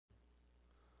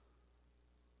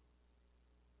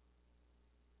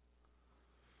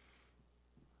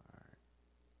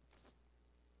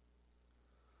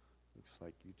Looks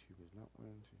like YouTube is not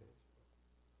wanting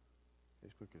to.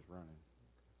 Facebook is running.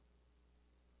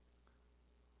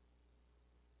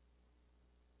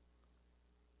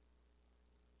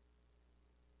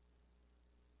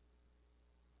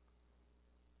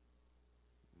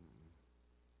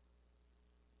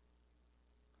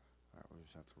 All right, we'll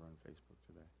just have to run Facebook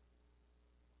today.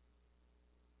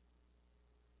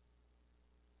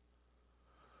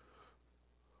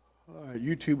 All right,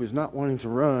 YouTube is not wanting to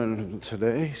run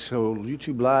today, so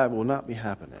YouTube Live will not be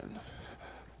happening.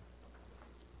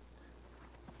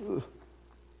 Ugh.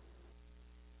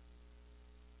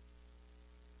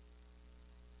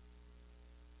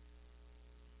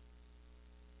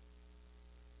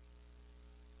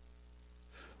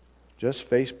 Just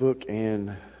Facebook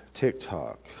and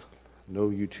TikTok. No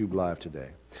YouTube Live today.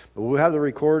 But we'll have the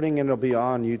recording and it'll be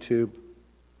on YouTube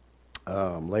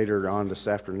later on this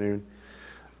afternoon.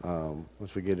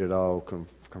 Once we get it all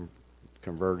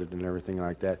converted and everything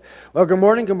like that. Well, good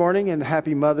morning, and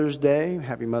happy Mother's Day.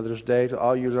 Happy Mother's Day to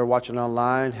all you that are watching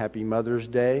online. Happy Mother's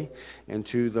Day. And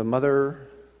to the mother,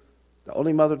 the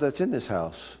only mother that's in this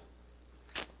house,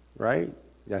 right?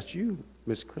 That's you,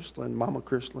 Miss Christlyn, Mama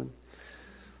Christlyn,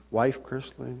 wife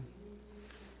Christlyn,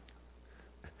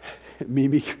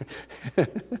 Mimi.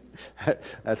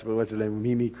 That's what's her name,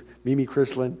 Mimi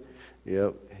Christlyn.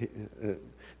 Yep.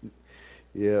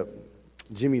 Yep.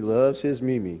 Jimmy loves his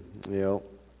Mimi. Yep. All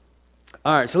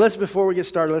right, so before we get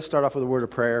started, let's start off with a word of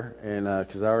prayer. And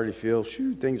because I already feel,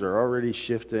 things are already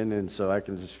shifting. And so I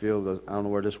can just feel, I don't know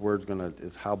where this word's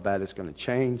is how bad it's going to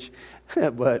change.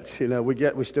 But,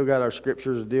 we still got our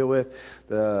scriptures to deal with.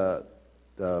 The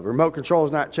remote control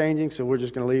is not changing, so we're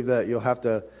just going to leave that. You'll have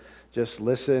to just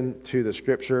listen to the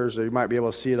scriptures. Or you might be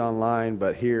able to see it online,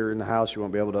 but here in the house you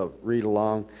won't be able to read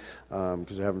along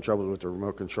because you're having trouble with the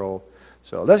remote control.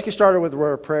 So let's get started with a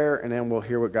word of prayer, and then we'll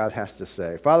hear what God has to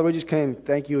say. Father, we just can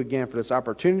thank you again for this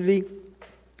opportunity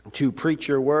to preach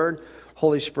your word.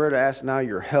 Holy Spirit, I ask now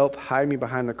your help. Hide me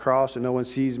behind the cross, and no one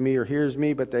sees me or hears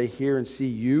me, but they hear and see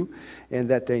you, and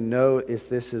that they know if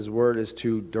this word is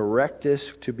to direct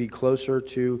us to be closer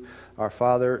to our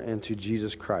Father and to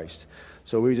Jesus Christ.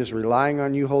 So we're just relying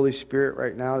on you, Holy Spirit,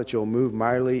 right now, that you'll move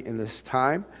mightily in this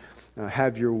time.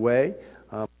 Have your way.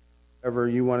 Whatever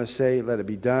you want to say, let it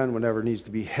be done. Whatever needs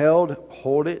to be held,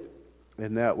 hold it.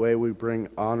 And that way we bring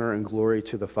honor and glory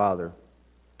to the Father.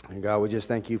 And God, we just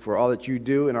thank you for all that you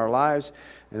do in our lives.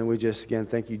 And we just, again,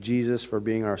 thank you, Jesus, for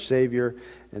being our Savior.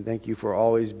 And thank you for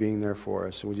always being there for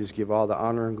us. And we just give all the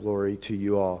honor and glory to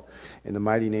you all. In the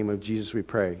mighty name of Jesus we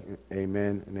pray.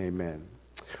 Amen and amen.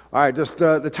 All right, just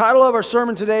the title of our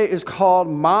sermon today is called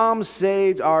Mom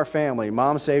Saved Our Family.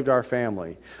 Mom Saved Our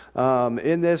Family.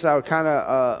 In this, I would kind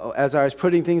of, as I was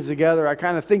putting things together, I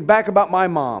kind of think back about my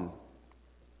mom.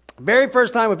 Very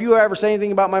first time, if you ever say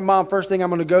anything about my mom, first thing I'm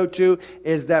going to go to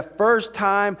is that first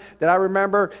time that I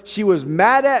remember she was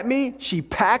mad at me. She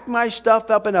packed my stuff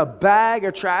up in a bag,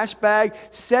 a trash bag,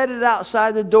 set it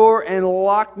outside the door, and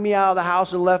locked me out of the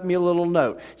house and left me a little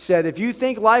note. Said, if you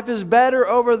think life is better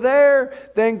over there,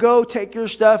 then go take your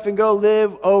stuff and go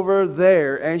live over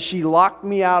there. And she locked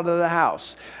me out of the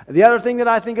house. The other thing that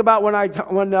I think about when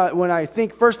I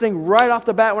think, first thing right off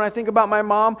the bat when I think about my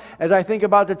mom, as I think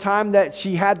about the time that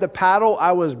she had the paddle,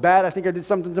 I was bad. I think I did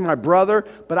something to my brother,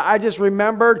 but I just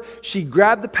remembered she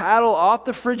grabbed the paddle off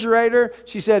the refrigerator.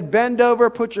 She said, bend over,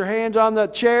 put your hands on the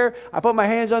chair. I put my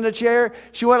hands on the chair.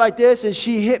 She went like this, and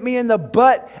she hit me in the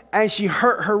butt, and she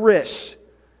hurt her wrist.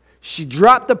 She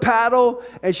dropped the paddle,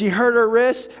 and she hurt her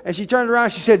wrist, and she turned around,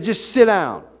 and she said, just sit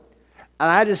down. And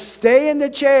I had to stay in the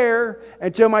chair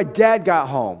until my dad got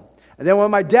home. And then when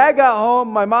my dad got home,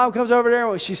 my mom comes over there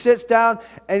and she sits down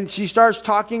and she starts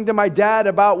talking to my dad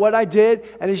about what I did.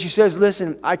 And then she says,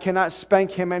 listen, I cannot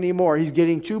spank him anymore. He's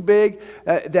getting too big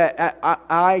that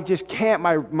I just can't.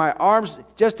 My arms,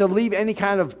 just to leave any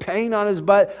kind of pain on his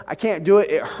butt, I can't do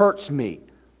it. It hurts me.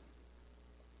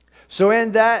 So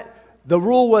in that, the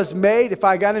rule was made, if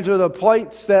I got into the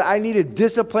points that I needed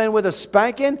discipline with a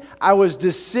spanking, I was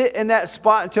to sit in that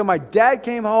spot until my dad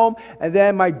came home, and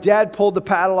then my dad pulled the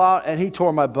paddle out and he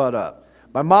tore my butt up.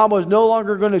 My mom was no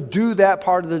longer going to do that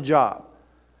part of the job.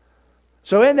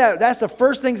 So in that's the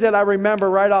first things that I remember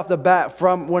right off the bat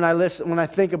from when I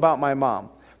think about my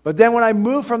mom. But then when I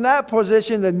moved from that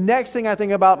position, the next thing I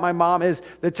think about my mom is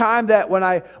the time that when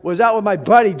I was out with my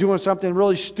buddy doing something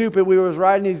really stupid. We was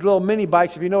riding these little mini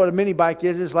bikes. If you know what a mini bike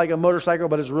is, it's like a motorcycle,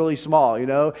 but it's really small, you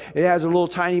know. It has a little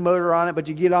tiny motor on it, but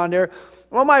you get on there.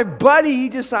 Well, my buddy, he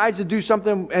decides to do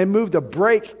something and move the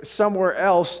brake somewhere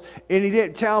else, and he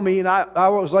didn't tell me. And I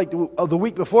was like, the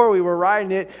week before we were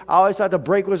riding it, I always thought the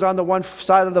brake was on the one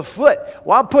side of the foot.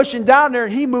 Well, I'm pushing down there,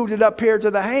 and he moved it up here to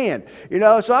the hand. You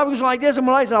know, so I was like this, and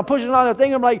I'm pushing on the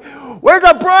thing. I'm like, where's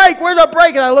the brake? Where's the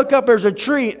brake? And I look up, there's a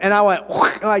tree, and I went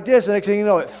like this. And next thing you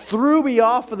know, it threw me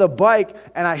off of the bike,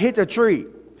 and I hit the tree.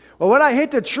 Well, when I hit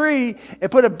the tree,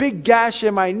 it put a big gash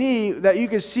in my knee that you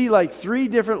could see like 3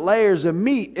 different layers of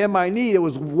meat in my knee. It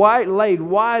was laid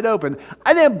wide open.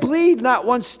 I didn't bleed, not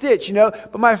one stitch, you know.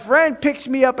 But my friend picks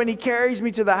me up and he carries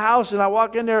me to the house, and I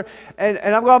walk in there and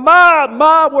I'm going,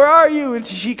 Mom, where are you? And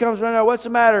she comes running out, what's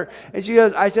the matter? And she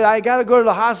goes, I said, I got to go to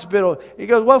the hospital. He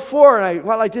goes, what for? And I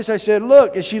went like this. I said,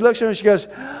 look. And she looks at me and she goes,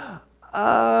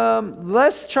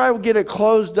 let's try to get it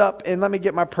closed up and let me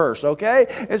get my purse, okay?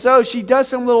 And so she does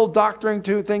some little doctoring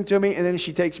thing to me, and then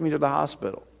she takes me to the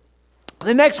hospital.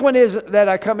 The next one is that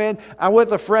I come in, I'm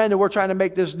with a friend, and we're trying to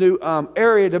make this new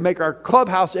area to make our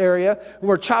clubhouse area. And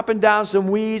we're chopping down some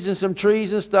weeds and some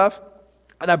trees and stuff.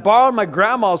 And I borrowed my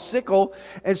grandma's sickle.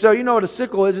 And so you know what a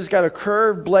sickle is. It's got a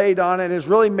curved blade on it. It's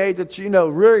really made to, you know,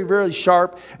 really, really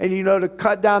sharp. And, you know, to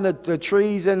cut down the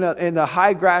trees and the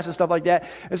high grass and stuff like that.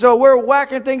 And so we're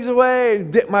whacking things away.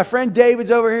 And my friend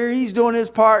David's over here. He's doing his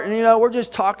part. And, you know, we're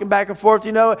just talking back and forth,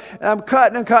 you know. And I'm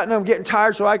cutting and cutting. I'm getting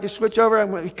tired so I can switch over.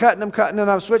 I'm cutting, and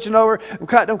I'm switching over. I'm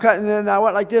cutting. And then I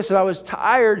went like this. And I was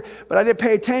tired, but I didn't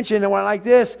pay attention. And went like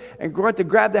this. And went to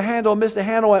grab the handle. Missed the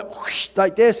handle. Went whoosh,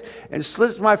 like this. And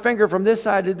slid my finger from this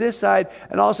side to this side,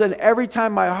 and all of a sudden, every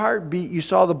time my heart beat, you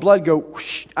saw the blood go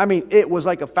whoosh. I mean, it was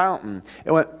like a fountain.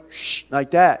 It went whoosh,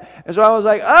 like that. And so I was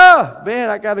like, oh, man,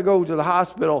 I got to go to the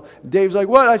hospital. Dave's like,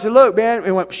 what? I said, look, man.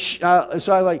 It went whoosh. So I was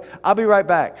like, I'll be right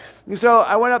back. And so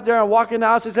I went up there and walked in the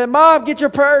house and said, Mom, get your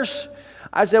purse.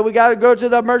 I said, we got to go to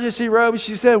the emergency room.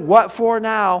 She said, what for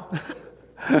now?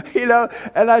 You know,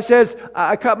 and I says,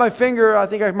 I cut my finger. I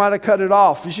think I might have cut it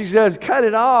off. And she says, cut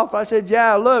it off? I said,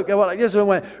 yeah, look. I went like this and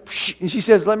went, and she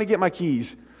says, let me get my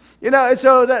keys. You know, and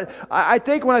so that I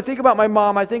think when I think about my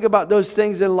mom, I think about those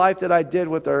things in life that I did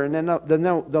with her. And then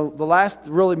the last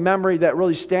really memory that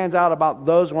really stands out about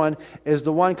those one is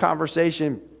the one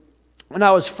conversation. When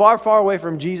I was far, far away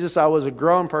from Jesus, I was a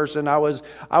grown person. I was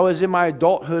in my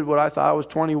adulthood when I thought I was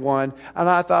 21. And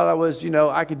I thought I was, you know,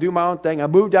 I could do my own thing. I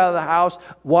moved out of the house.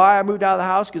 Why I moved out of the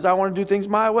house? Because I want to do things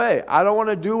my way. I don't want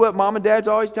to do what Mom and Dad's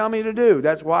always tell me to do.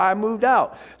 That's why I moved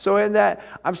out. So in that,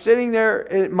 I'm sitting there,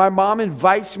 and my mom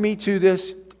invites me to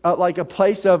this like a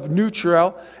place of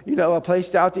neutral, you know, a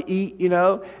place out to eat, you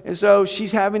know. And so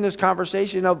she's having this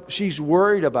conversation of she's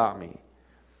worried about me.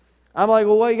 I'm like,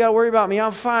 well, what you got to worry about me?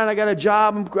 I'm fine. I got a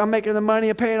job. I'm making the money.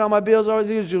 I'm paying all my bills. All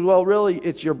these. Well, really,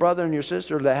 it's your brother and your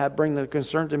sister that bring the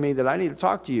concern to me that I need to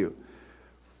talk to you.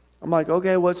 I'm like,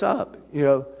 okay, what's up? You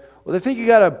know, well, they think you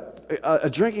got a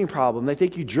drinking problem. They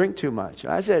think you drink too much.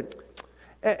 I said,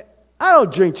 I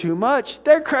don't drink too much.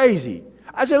 They're crazy.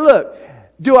 I said, look,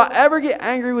 do I ever get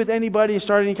angry with anybody and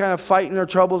start any kind of fighting or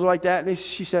troubles like that? And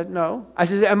she said, no. I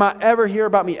said, am I ever hear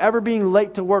about me ever being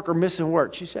late to work or missing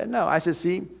work? She said, no. I said,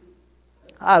 see,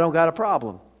 I don't got a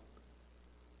problem.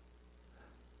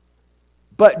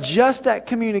 But just that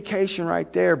communication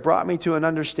right there brought me to an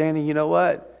understanding, you know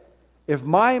what? If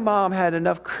my mom had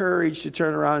enough courage to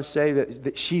turn around and say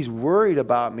that she's worried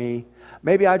about me,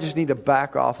 maybe I just need to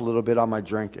back off a little bit on my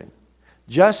drinking.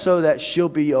 Just so that she'll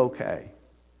be okay.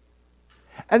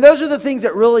 And those are the things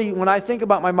that really, when I think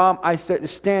about my mom,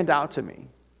 stand out to me.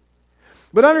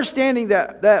 But understanding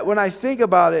that when I think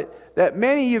about it, that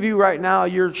many of you right now,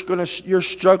 you're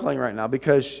struggling right now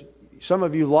because some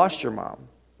of you lost your mom.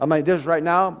 I mean, this right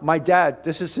now, my dad,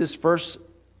 this is his first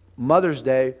Mother's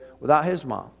Day without his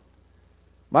mom.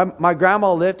 My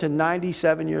grandma lived to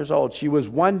 97 years old. She was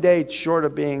one day short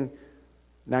of being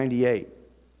 98.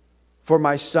 For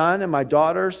my son and my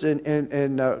daughters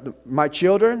and my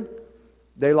children,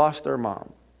 they lost their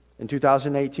mom in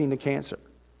 2018 to cancer.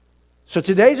 So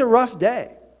today's a rough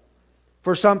day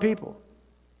for some people.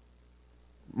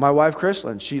 My wife,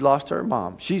 Chrislyn, she lost her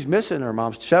mom. She's missing her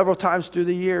mom. Several times through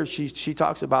the years, she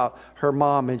talks about her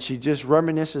mom, and she just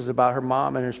reminisces about her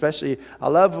mom. And especially, I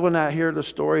love when I hear the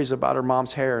stories about her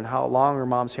mom's hair and how long her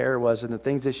mom's hair was and the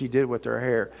things that she did with her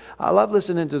hair. I love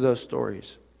listening to those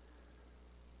stories.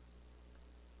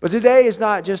 But today is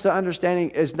not just the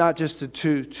understanding, it's not just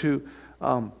to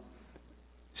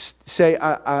say,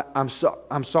 I'm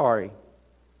sorry.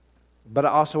 But I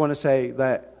also want to say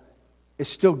that it's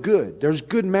still good. There's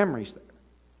good memories there.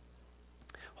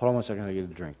 Hold on one second, I get a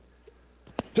drink.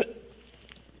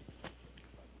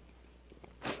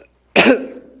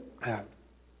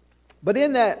 But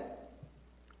in that,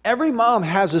 Every mom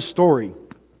has a story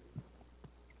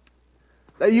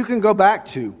that you can go back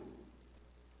to.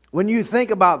 When you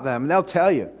think about them, they'll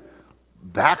tell you,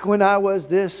 back when I was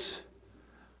this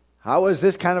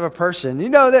kind of a person. You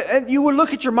know, that, and you would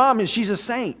look at your mom and she's a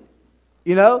saint,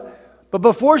 you know. But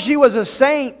before she was a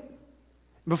saint,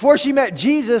 before she met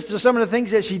Jesus, there's some of the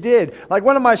things that she did. Like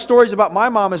one of my stories about my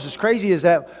mom is as crazy as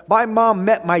that. My mom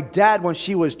met my dad when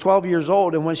she was 12 years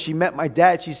old. And when she met my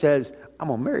dad, she says, I'm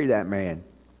going to marry that man.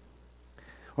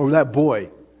 Or that boy.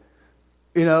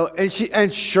 You know,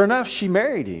 and sure enough, she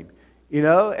married him. You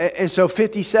know, and so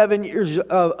 57 years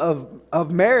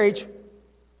of marriage,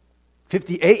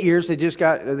 58 years, they just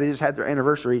had their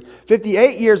anniversary.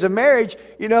 58 years of marriage,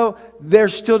 you know, they're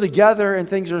still together and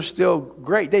things are still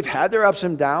great. They've had their ups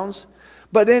and downs.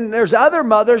 But then there's other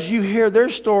mothers, you hear their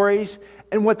stories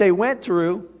and what they went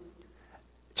through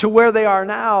to where they are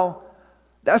now.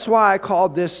 That's why I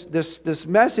called this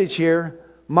message here,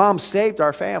 Mom Saved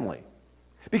Our Family.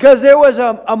 Because there was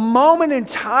a moment in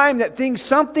time that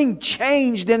something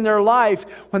changed in their life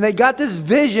when they got this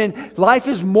vision, life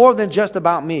is more than just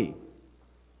about me.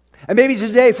 And maybe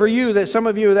today for you, that some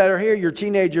of you that are here, you're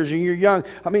teenagers and you're young.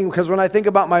 I mean, because when I think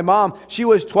about my mom, she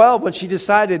was 12 when she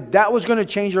decided that was going to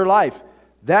change her life.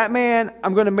 That man,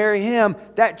 I'm going to marry him,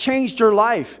 that changed her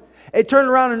life. It turned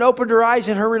around and opened her eyes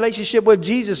in her relationship with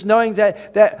Jesus, knowing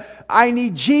that I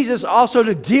need Jesus also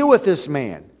to deal with this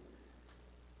man.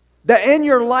 That in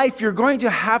your life, you're going to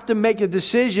have to make a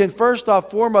decision. First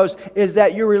off, foremost, is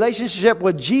that your relationship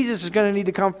with Jesus is going to need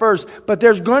to come first. But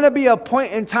there's going to be a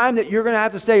point in time that you're going to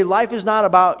have to say, life is not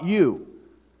about you.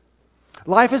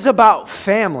 Life is about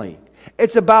family.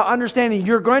 It's about understanding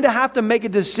you're going to have to make a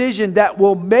decision that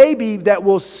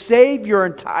will save your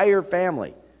entire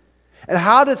family. And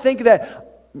how to think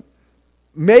that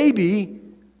maybe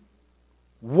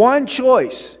one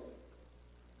choice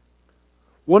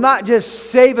will not just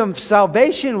save them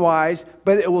salvation-wise,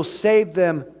 but it will save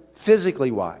them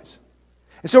physically-wise.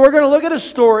 And so we're going to look at a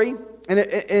story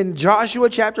in Joshua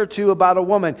chapter 2 about a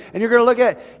woman. And you're going to look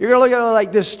at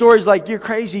like this story's like, you're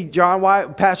crazy, John. Why,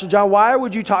 Pastor John, why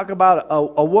would you talk about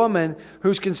a woman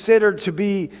who's considered to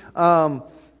be not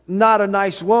a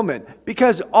nice woman?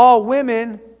 Because all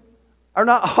women are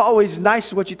not always nice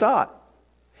as what you thought.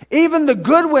 Even the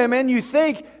good women, you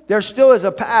think, there still is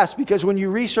a past, because when you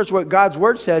research what God's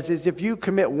Word says, is if you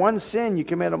commit one sin, you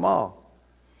commit them all.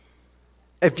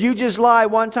 If you just lie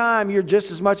one time, you're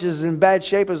just as much as in bad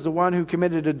shape as the one who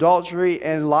committed adultery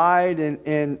and lied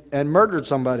and murdered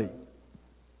somebody.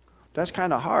 That's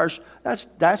kind of harsh.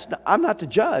 I'm not the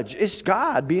judge. It's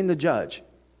God being the judge.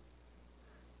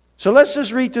 So let's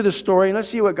just read through the story and let's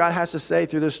see what God has to say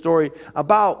through this story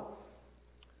about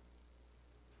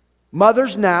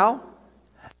mothers now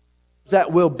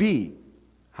that will be.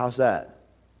 How's that?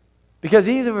 Because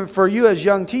even for you as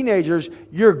young teenagers,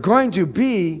 you're going to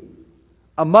be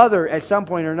a mother at some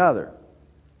point or another.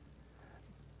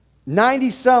 I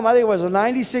think it was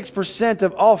 96%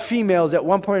 of all females at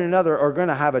one point or another are going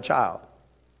to have a child.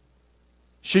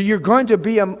 So you're going to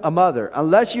be a mother.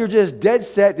 Unless you're just dead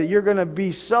set that you're going to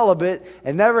be celibate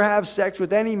and never have sex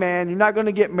with any man. You're not going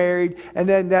to get married. And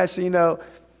then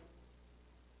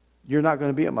you're not going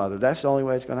to be a mother. That's the only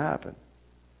way it's going to happen.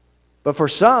 But for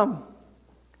some,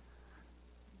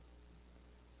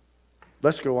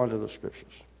 let's go on to the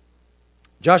scriptures.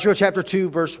 Joshua chapter 2,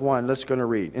 verse 1, let's go to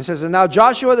read. It says, "And now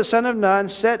Joshua the son of Nun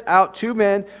set out 2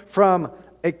 men from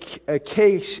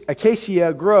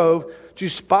Acacia Grove to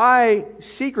spy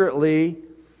secretly,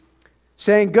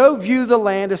 saying, 'Go view the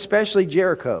land, especially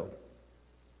Jericho.'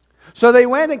 So they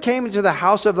went and came into the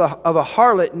house of a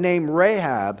harlot named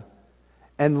Rahab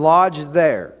and lodged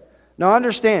there." Now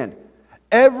understand,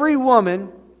 every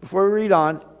woman, before we read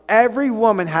on, every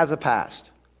woman has a past.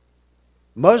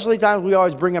 Most of the times we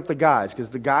always bring up the guys, because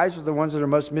the guys are the ones that are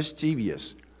most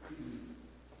mischievous.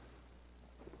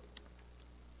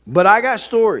 But I got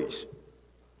stories.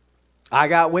 I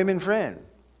got women friends,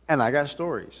 and I got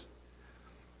stories.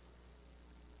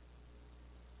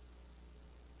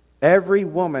 Every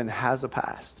woman has a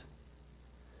past.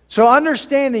 So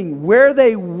understanding where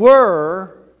they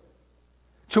were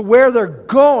to where they're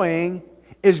going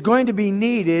is going to be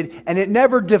needed, and it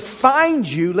never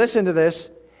defines you. Listen to this.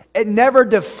 It never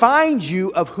defines you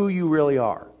of who you really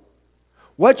are.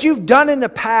 What you've done in the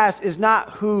past is not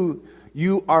who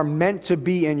you are meant to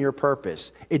be in your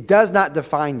purpose. It does not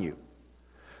define you.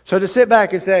 So to sit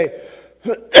back and say,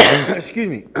 excuse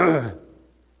me,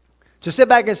 to sit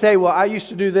back and say, well, I used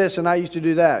to do this and I used to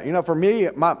do that. For me,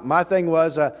 my thing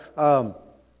was, I've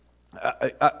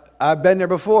been there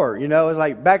before. It was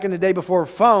like back in the day before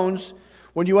phones,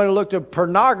 When you want to look at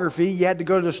pornography, you had to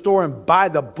go to the store and buy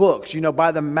the books,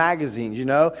 buy the magazines,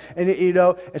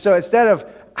 And so instead of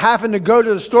having to go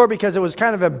to the store because it was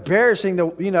kind of embarrassing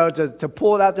to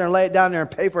pull it out there and lay it down there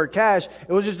and pay for it cash,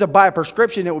 it was just to buy a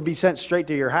prescription that would be sent straight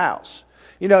to your house.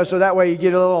 So that way you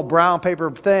get a little brown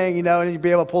paper thing, and you'd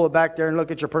be able to pull it back there and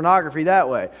look at your pornography that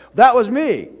way. That was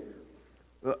me.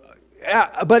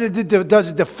 But does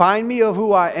it define me of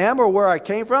who I am or where I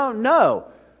came from? No.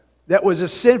 That was a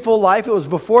sinful life. It was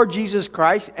before Jesus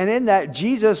Christ. And in that,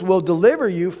 Jesus will deliver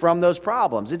you from those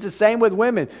problems. It's the same with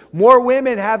women. More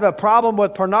women have a problem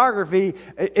with pornography.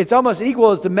 It's almost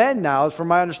equal as the men now, from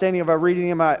my understanding of reading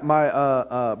in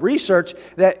my research,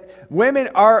 that women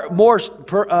are more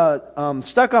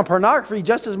stuck on pornography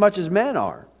just as much as men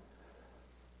are.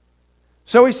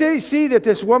 So we see that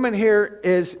this woman here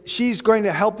she's going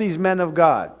to help these men of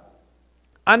God.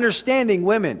 Understanding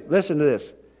women, listen to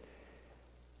this.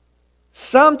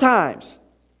 Sometimes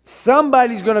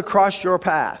somebody's going to cross your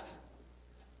path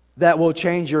that will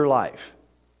change your life.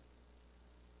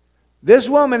 This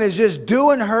woman is just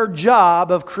doing her job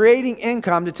of creating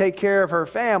income to take care of her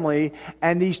family,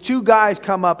 and these two guys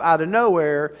come up out of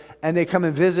nowhere and they come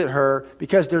and visit her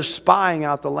because they're spying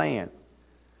out the land.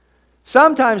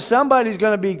 Sometimes somebody's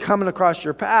going to be coming across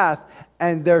your path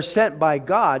and they're sent by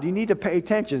God. You need to pay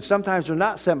attention. Sometimes they're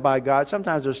not sent by God.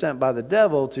 Sometimes they're sent by the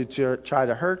devil to try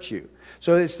to hurt you.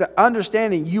 So it's the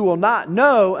understanding you will not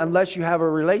know unless you have a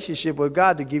relationship with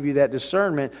God to give you that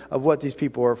discernment of what these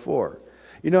people are for.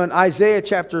 In Isaiah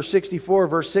chapter 64,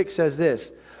 verse 6 says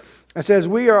this. It says,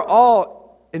 "We are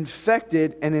all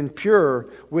infected and impure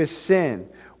with sin.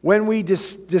 When we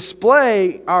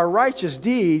display our righteous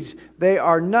deeds, they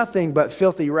are nothing but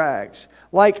filthy rags.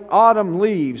 Like autumn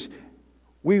leaves,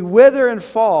 we wither and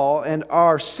fall, and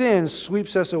our sin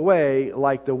sweeps us away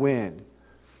like the wind."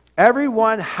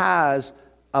 Everyone has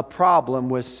a problem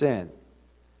with sin.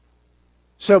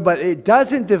 But it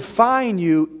doesn't define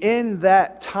you in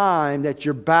that time that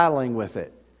you're battling with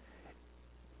it.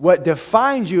 What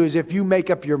defines you is if you make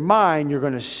up your mind, you're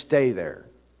going to stay there.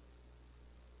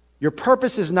 Your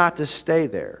purpose is not to stay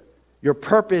there. Your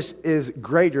purpose is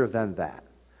greater than that.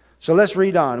 So let's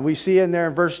read on. We see in there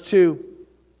in verse 2,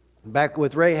 back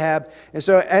with Rahab.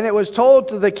 And it was told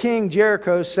to the king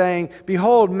Jericho, saying,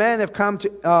 "Behold, men have come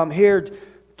here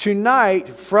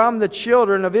tonight from the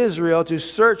children of Israel to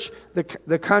search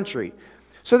the country."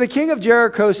 So the king of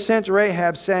Jericho sent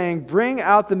Rahab, saying, "Bring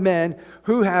out the men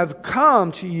who have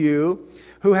come to you,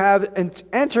 who have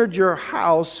entered your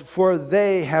house, for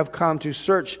they have come to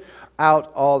search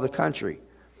out all the country."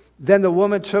 Then the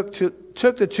woman took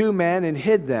the two men and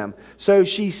hid them. So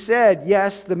she said,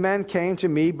 "Yes, the men came to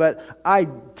me, but I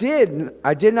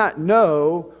did not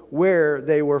know where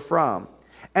they were from.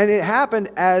 And it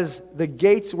happened as the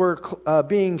gates were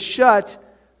being shut,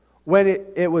 when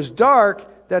it was dark,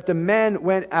 that the men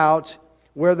went out.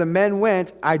 Where the men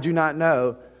went, I do not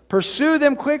know. Pursue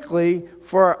them quickly,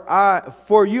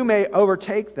 for you may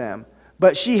overtake them."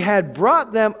 But she had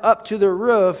brought them up to the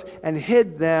roof and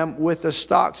hid them with the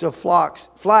stalks of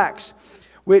flax,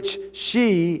 which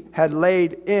she had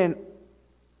laid in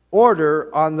order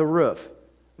on the roof.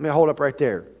 Let me hold up right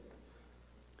there.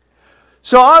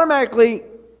 So automatically,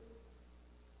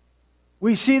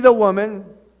 we see the woman.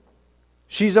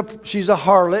 She's a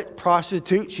harlot,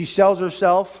 prostitute. She sells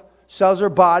herself, sells her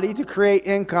body to create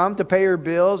income, to pay her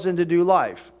bills, and to do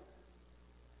life.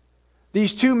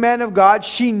 These two men of God,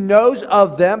 she knows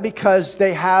of them because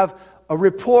they have a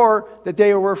report that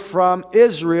they were from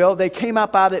Israel. They came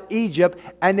up out of Egypt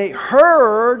and they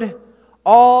heard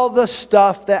all the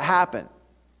stuff that happened.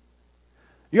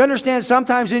 You understand,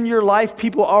 sometimes in your life,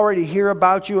 people already hear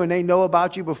about you and they know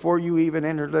about you before you even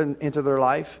entered into their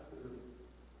life.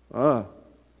 I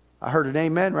heard an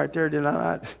amen right there, did I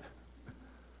not?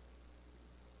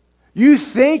 You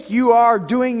think you are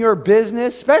doing your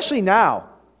business, especially now.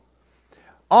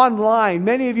 Online,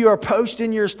 many of you are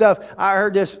posting your stuff. I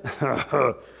heard this.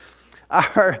 I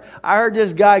heard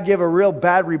this guy give a real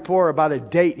bad report about a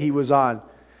date he was on.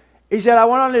 He said, "I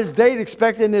went on this date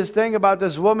expecting this thing about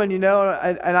this woman, and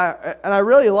I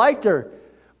really liked her,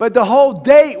 but the whole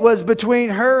date was between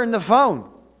her and the phone.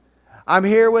 I'm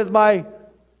here with my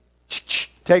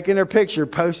taking her picture,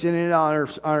 posting it on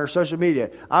her social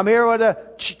media. I'm here with a."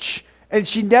 And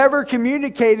she never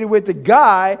communicated with the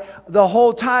guy the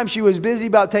whole time. She was busy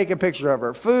about taking a picture of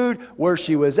her food, where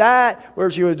she was at,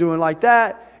 where she was doing like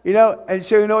that. And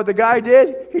so you know what the guy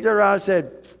did? He turned around and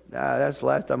said, "Nah, that's the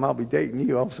last time I'll be dating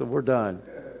you, so we're done."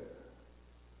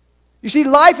 You see,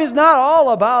 life is not all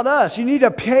about us. You need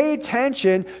to pay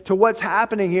attention to what's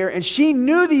happening here. And she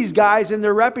knew these guys and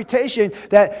their reputation,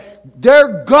 that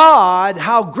their God,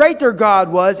 how great their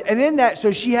God was. And in that,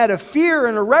 so she had a fear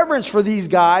and a reverence for these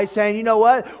guys, saying, you know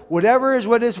what? Whatever is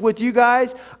what is with you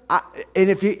guys, and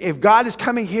if God is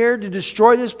coming here to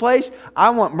destroy this place,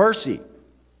 I want mercy.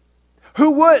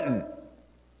 Who wouldn't?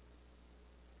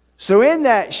 So in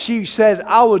that, she says,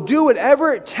 I will do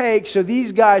whatever it takes so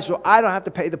these guys, so I don't have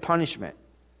to pay the punishment.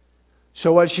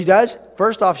 So what she does?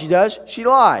 First off, she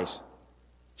lies.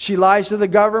 She lies to the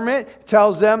government,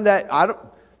 tells them that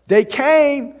they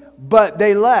came, but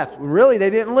they left. Really,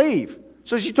 they didn't leave.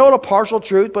 So she told a partial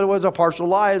truth, but it was a partial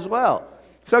lie as well.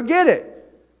 So get it.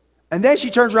 And then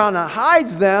she turns around and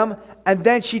hides them, and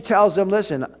then she tells them,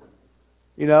 listen,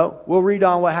 we'll read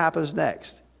on what happens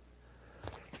next.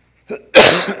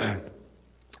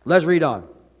 Let's read on.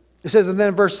 It says, and then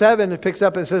in verse 7, it picks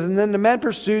up and says, and then the men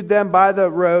pursued them by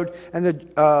the road and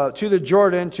to the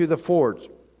Jordan, to the fords.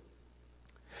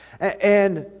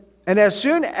 And as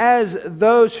soon as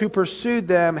those who pursued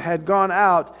them had gone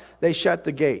out, they shut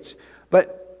the gates.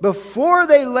 But before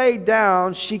they lay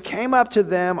down, she came up to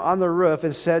them on the roof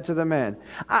and said to the men,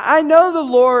 I know the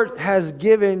Lord has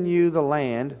given you the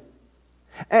land,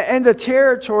 and the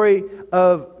territory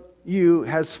of you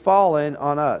has fallen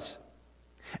on us,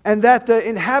 and that the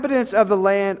inhabitants of the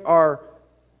land are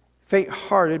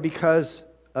faint-hearted because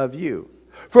of you.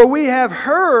 For we have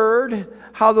heard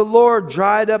how the Lord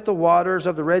dried up the waters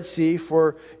of the Red Sea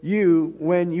for you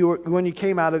when you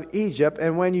came out of Egypt,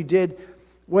 and what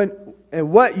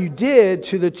you did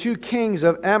to the two kings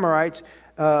of Amorites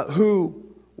who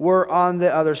were on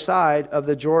the other side of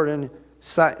the Jordan,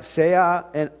 Sihon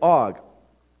and Og,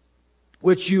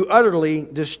 which you utterly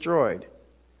destroyed.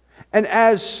 And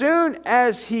as soon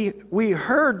as we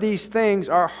heard these things,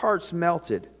 our hearts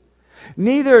melted.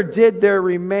 Neither did there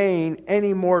remain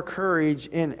any more courage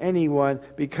in anyone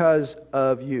because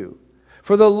of you.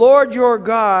 For the Lord your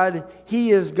God, He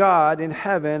is God in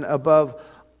heaven above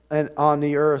and on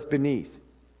the earth beneath.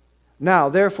 Now,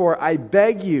 therefore, I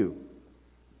beg you,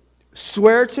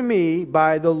 swear to me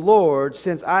by the Lord,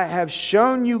 since I have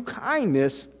shown you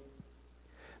kindness,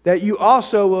 that you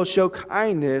also will show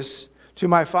kindness to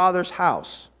my father's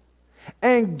house,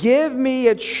 and give me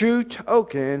a true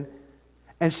token,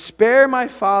 and spare my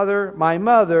father, my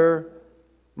mother,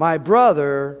 my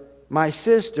brother, my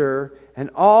sister, and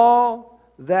all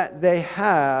that they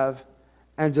have,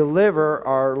 and deliver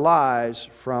our lives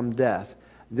from death.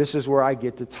 This is where I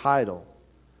get the title.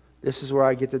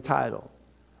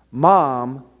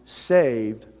 Mom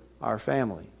saved our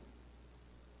family.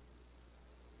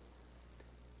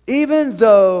 Even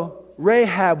though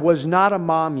Rahab was not a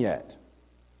mom yet,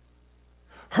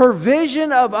 her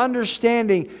vision of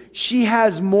understanding she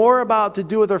has more about to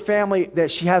do with her family,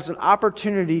 that she has an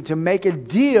opportunity to make a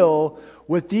deal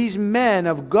with these men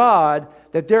of God,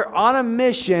 that they're on a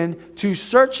mission to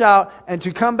search out and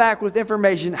to come back with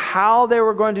information how they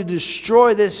were going to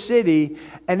destroy this city,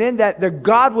 and in that the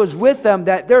God was with them,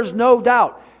 that there's no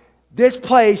doubt this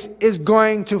place is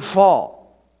going to fall.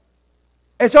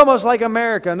 It's almost like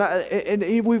America. And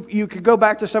you could go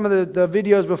back to some of the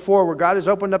videos before where God has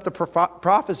opened up the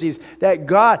prophecies that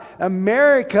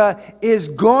America is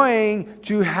going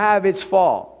to have its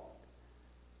fall.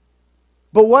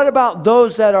 But what about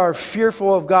those that are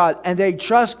fearful of God and they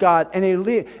trust God and they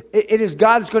live? It is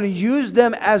God is going to use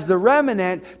them as the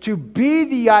remnant to be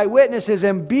the eyewitnesses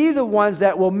and be the ones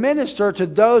that will minister to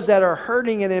those that are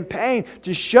hurting and in pain,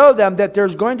 to show them that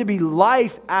there's going to be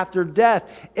life after death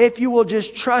if you will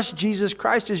just trust Jesus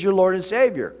Christ as your Lord and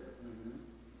Savior.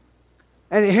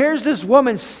 And here's this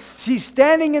woman, she's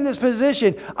standing in this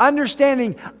position,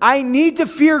 understanding, I need to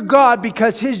fear God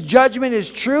because His judgment is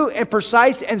true and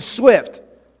precise and swift.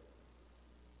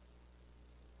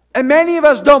 And many of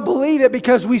us don't believe it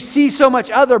because we see so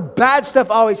much other bad stuff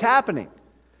always happening.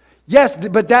 Yes,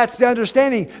 but that's the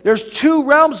understanding. There's two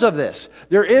realms of this.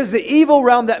 There is the evil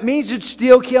realm that means to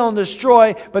steal, kill, and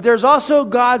destroy, but there's also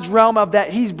God's realm of that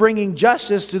He's bringing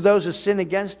justice to those who sin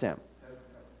against Him.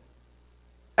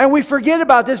 And we forget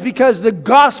about this because the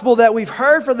gospel that we've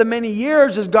heard for the many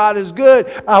years is God is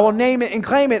good. I will name it and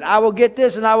claim it. I will get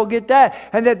this and I will get that.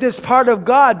 And that this part of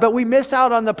God. But we miss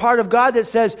out on the part of God that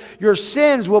says your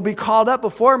sins will be called up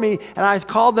before me. And I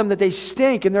call them that they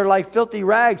stink and they're like filthy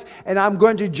rags. And I'm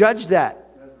going to judge that.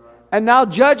 And now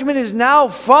judgment is now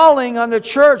falling on the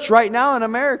church right now in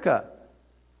America.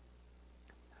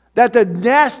 That the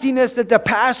nastiness that the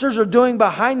pastors are doing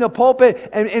behind the pulpit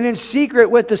and in secret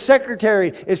with the secretary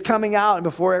is coming out and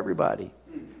before everybody.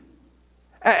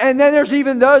 And then there's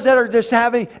even those that are just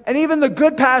having, and even the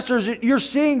good pastors, you're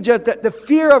seeing just the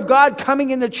fear of God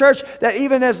coming in the church, that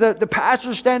even as the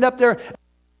pastors stand up there,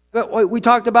 we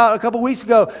talked about a couple weeks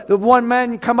ago, the one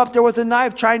man come up there with a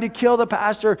knife trying to kill the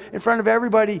pastor in front of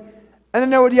everybody. And then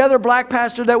there was the other black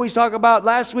pastor that we talked about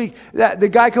last week, that the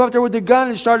guy come up there with the gun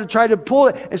and started trying to pull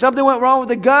it, and something went wrong with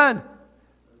the gun.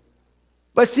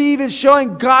 But see, even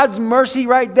showing God's mercy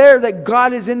right there, that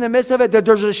God is in the midst of it, that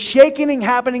there's a shaking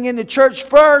happening in the church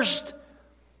first.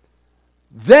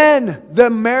 Then the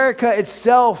America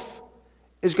itself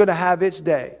is going to have its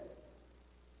day.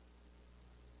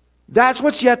 That's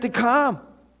what's yet to come.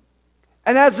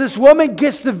 And as this woman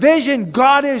gets the vision,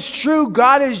 God is true,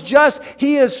 God is just,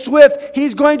 He is swift,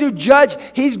 He's going to judge,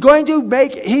 He's going to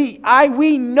make,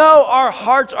 we know our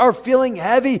hearts are feeling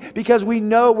heavy because we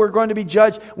know we're going to be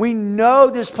judged. We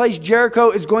know this place, Jericho,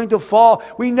 is going to fall.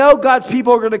 We know God's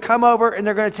people are going to come over and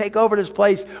they're going to take over this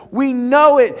place. We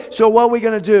know it. So what are we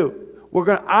going to do?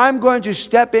 I'm going to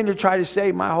step in to try to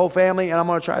save my whole family, and I'm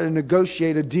going to try to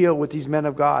negotiate a deal with these men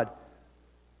of God.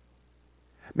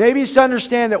 Maybe it's to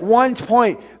understand at one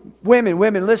point,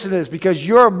 women, listen to this, because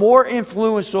you're more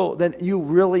influential than you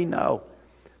really know.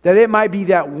 That it might be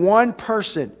that one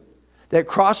person that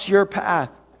crosses your path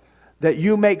that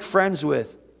you make friends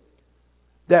with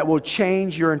that will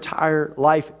change your entire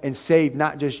life and save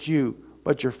not just you,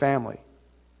 but your family.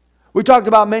 We talked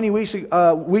about many weeks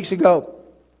ago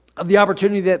of the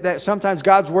opportunity that sometimes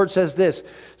God's Word says this.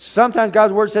 Sometimes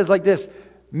God's Word says like this: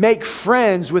 make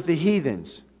friends with the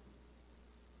heathens.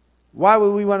 Why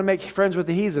would we want to make friends with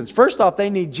the heathens? First off, they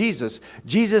need Jesus.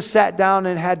 Jesus sat down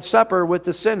and had supper with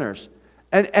the sinners.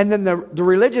 And then the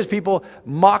religious people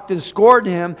mocked and scorned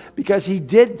Him because He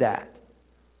did that.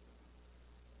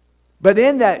 But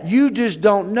in that, you just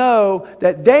don't know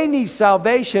that they need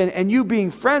salvation, and you being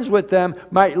friends with them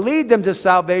might lead them to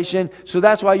salvation, so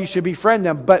that's why you should befriend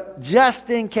them. But just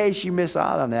in case you miss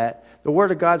out on that, the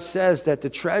Word of God says that the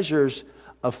treasures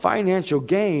of financial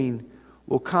gain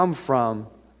will come from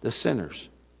the sinners.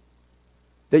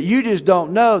 That you just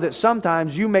don't know that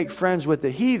sometimes you make friends with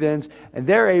the heathens and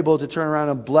they're able to turn around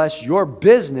and bless your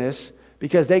business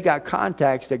because they got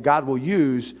contacts that God will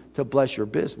use to bless your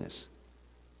business.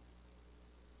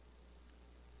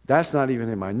 That's not even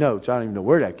in my notes. I don't even know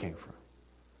where that came from.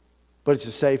 But it's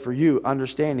to say for you,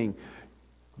 understanding,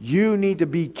 you need to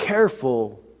be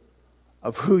careful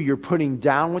of who you're putting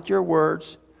down with your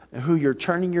words and who you're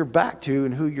turning your back to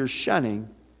and who you're shunning.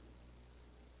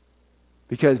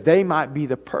 Because they might be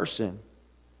the person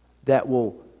that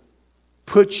will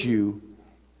put you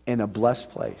in a blessed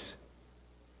place.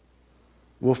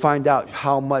 We'll find out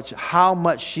how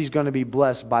much she's going to be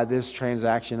blessed by this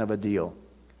transaction of a deal.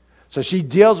 So she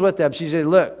deals with them. She said,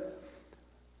 look,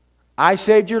 I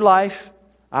saved your life.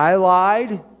 I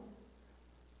lied.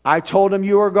 I told them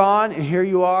you were gone, and here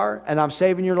you are, and I'm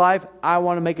saving your life. I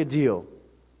want to make a deal.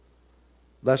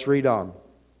 Let's read on.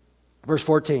 Verse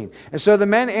 14. And so the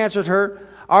men answered her,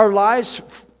 our lives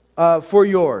for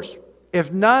yours.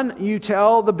 If none, you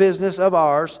tell the business of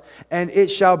ours, and it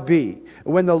shall be,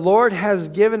 when the Lord has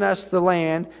given us the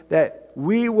land, that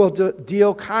we will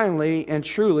deal kindly and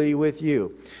truly with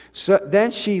you. So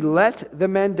then she let the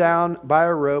men down by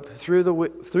a rope through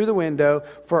the window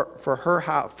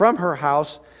from her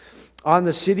house on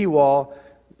the city wall.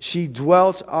 She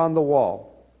dwelt on the wall.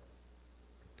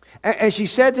 And she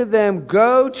said to them,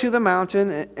 go to the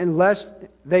mountain, unless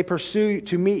they pursue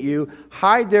to meet you.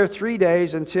 Hide there 3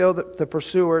 days until the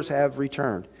pursuers have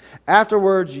returned.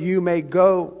 Afterwards you may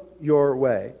go your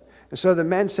way. And so the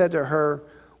men said to her,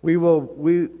 we will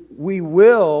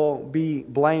be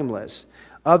blameless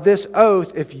of this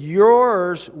oath, if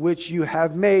yours which you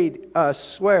have made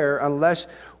us swear, unless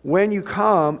when you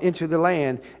come into the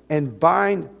land and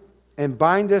bind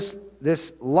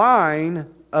this line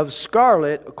of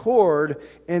scarlet cord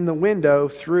in the window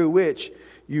through which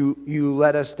you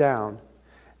let us down.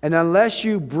 And unless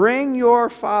you bring your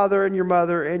father and your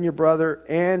mother and your brother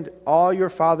and all your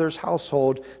father's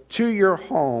household to your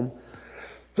home,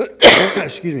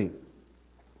 excuse me,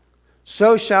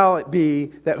 so shall it be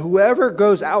that whoever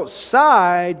goes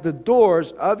outside the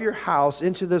doors of your house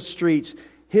into the streets,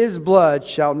 his blood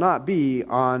shall not be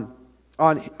on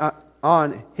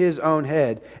his own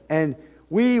head, and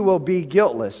we will be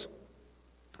guiltless.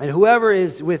 And whoever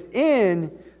is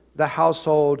within the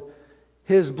household,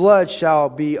 his blood shall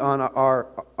be on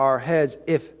our heads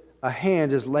if a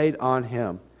hand is laid on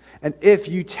him. And if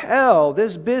you tell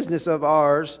this business of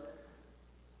ours,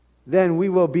 then we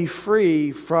will be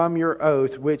free from your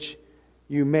oath which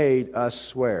you made us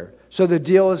swear. So the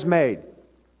deal is made.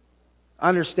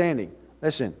 Understanding.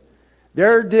 Listen,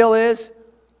 their deal is,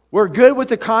 We're good with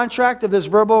the contract of this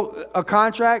verbal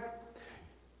contract.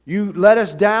 You let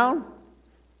us down.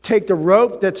 Take the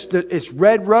rope, it's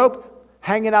red rope,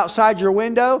 hang it outside your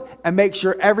window, and make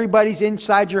sure everybody's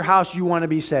inside your house you want to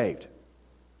be saved.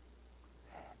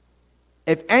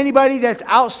 If anybody that's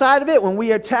outside of it, when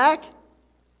we attack,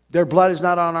 their blood is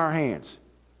not on our hands.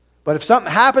 But if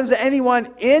something happens to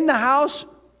anyone in the house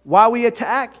while we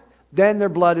attack, then their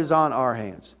blood is on our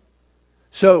hands.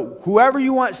 So whoever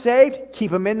you want saved, keep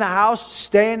them in the house,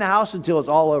 stay in the house until it's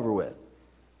all over with.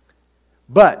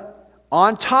 But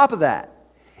on top of that,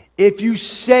 if you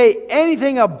say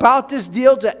anything about this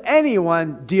deal to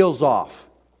anyone, deal's off.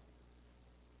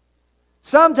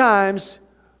 Sometimes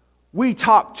we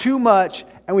talk too much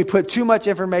and we put too much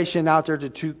information out there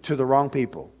to the wrong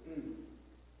people.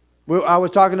 I was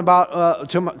talking about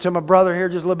to my brother here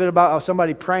just a little bit about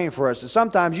somebody praying for us. And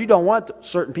sometimes you don't want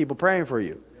certain people praying for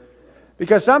you.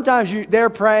 Because sometimes they're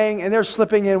praying and they're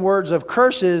slipping in words of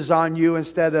curses on you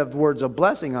instead of words of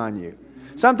blessing on you.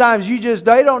 Sometimes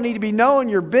they don't need to be knowing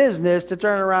your business to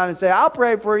turn around and say, I'll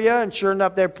pray for you. And sure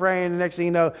enough, they're praying. And the next thing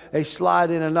you know, they slide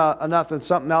in enough and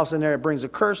something else in there that brings a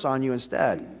curse on you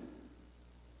instead.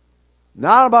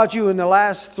 Not about you. In the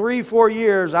last 3-4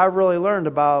 years, I've really learned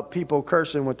about people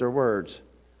cursing with their words.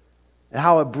 And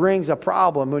how it brings a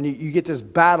problem when you get this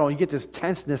battle, you get this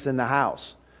tenseness in the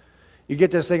house. You get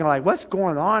this thing like, what's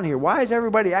going on here? Why is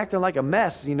everybody acting like a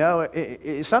mess? You know,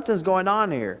 something's going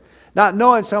on here. Not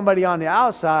knowing somebody on the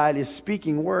outside is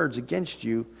speaking words against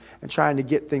you and trying to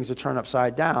get things to turn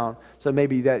upside down so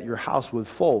maybe that your house would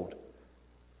fold.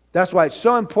 That's why it's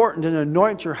so important to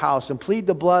anoint your house and plead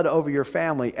the blood over your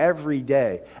family every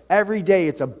day. Every day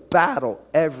it's a battle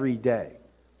every day.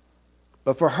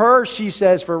 But for her, she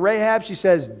says, for Rahab, she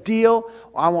says, deal.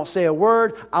 I won't say a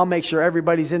word. I'll make sure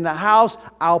everybody's in the house.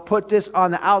 I'll put this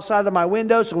on the outside of my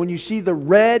window so when you see the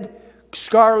red,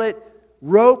 scarlet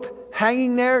rope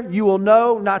hanging there, you will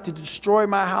know not to destroy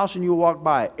my house and you will walk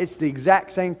by it. It's the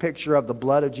exact same picture of the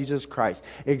blood of Jesus Christ.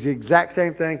 It's the exact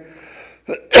same thing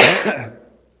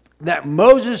that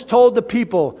Moses told the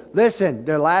people, listen,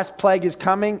 their last plague is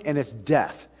coming and it's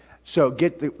death. So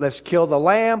let's kill the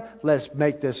lamb. Let's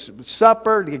make this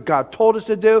supper that God told us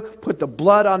to do. Put the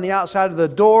blood on the outside of the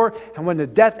door. And when the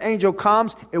death angel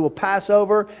comes, it will pass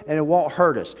over and it won't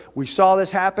hurt us. We saw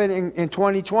this happen in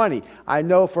 2020. I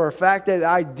know for a fact that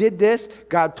I did this.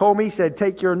 God told me, he said,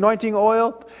 take your anointing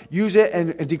oil, use it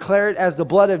and declare it as the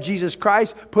blood of Jesus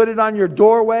Christ. Put it on your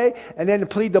doorway and then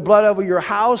plead the blood over your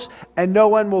house and no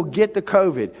one will get the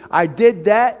COVID. I did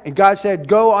that and God said,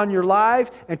 go on your live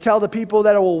and tell the people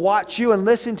that will watch you and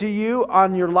listen to you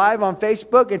on your live on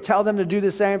Facebook and tell them to do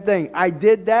the same thing. I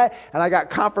did that and I got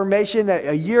confirmation that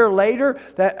a year later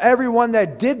that everyone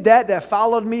that did that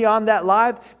followed me on that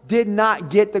live did not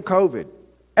get the COVID.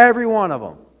 Every one of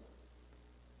them.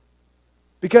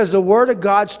 Because the Word of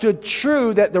God stood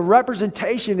true that the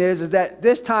representation is that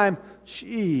this time,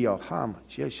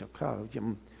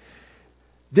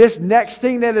 this next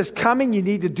thing that is coming, you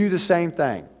need to do the same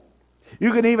thing.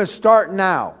 You can even start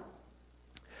now.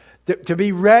 To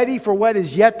be ready for what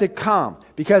is yet to come.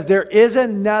 Because there is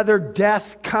another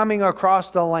death coming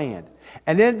across the land.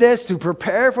 And in this, to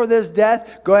prepare for this death,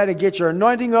 go ahead and get your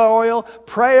anointing oil.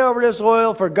 Pray over this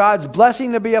oil for God's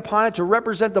blessing to be upon it to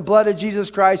represent the blood of Jesus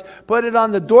Christ. Put it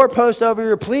on the doorpost over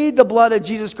here. Plead the blood of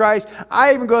Jesus Christ.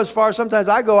 I even go as far, sometimes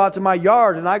I go out to my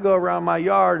yard and I go around my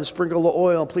yard and sprinkle the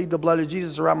oil and plead the blood of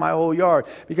Jesus around my whole yard.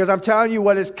 Because I'm telling you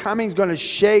what is coming is going to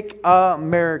shake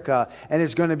America. And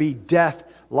it's going to be death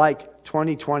like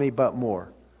 2020 but more.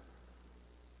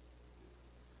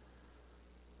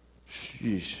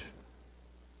 Sheesh.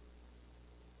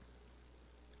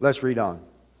 Let's read on.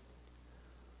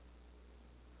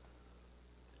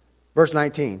 Verse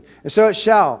 19. And so it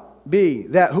shall be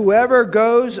that whoever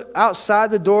goes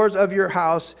outside the doors of your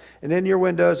house and in your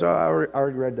windows. Oh, I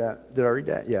already read that. Did I read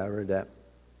that? Yeah, I read that.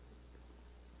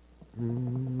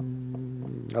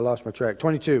 I lost my track.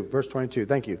 22, verse 22.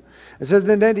 Thank you. It says,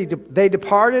 then they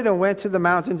departed and went to the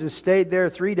mountains and stayed there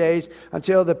 3 days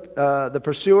until the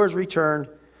pursuers returned.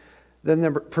 Then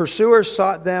the pursuers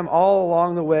sought them all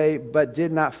along the way, but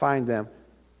did not find them.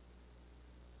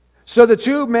 So the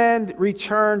two men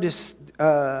returned,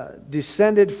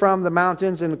 descended from the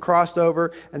mountains and crossed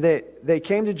over. And they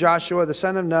came to Joshua, the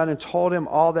son of Nun, and told him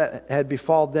all that had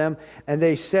befallen them. And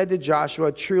they said to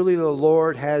Joshua, truly the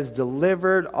Lord has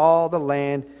delivered all the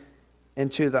land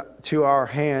to our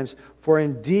hands. For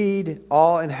indeed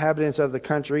all inhabitants of the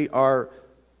country are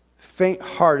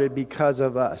faint-hearted because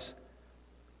of us.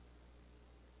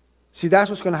 See, that's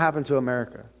what's going to happen to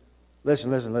America.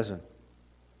 Listen.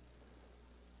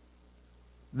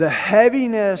 The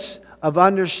heaviness of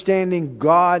understanding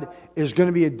God is going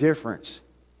to be a difference.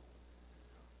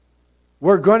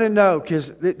 We're going to know,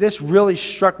 because this really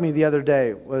struck me the other day.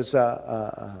 It was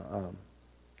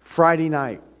Friday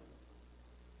night.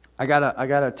 I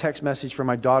got a text message from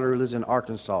my daughter who lives in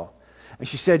Arkansas. And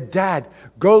she said, Dad,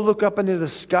 go look up into the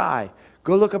sky.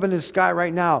 Go look up into the sky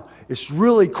right now. It's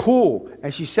really cool.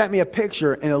 And she sent me a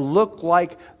picture, and it looked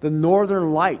like the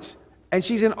Northern Lights. And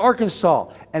she's in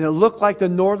Arkansas. And it looked like the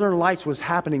Northern Lights was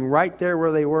happening right there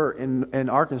where they were in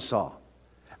Arkansas.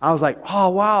 I was like, oh,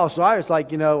 wow. So I was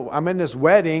like, I'm in this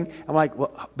wedding. I'm like,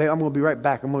 well, babe, I'm going to be right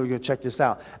back. I'm going to go check this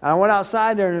out. And I went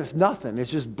outside there, and it's nothing. It's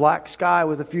just black sky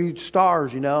with a few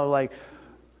stars, Like,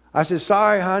 I said,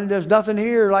 sorry, honey, there's nothing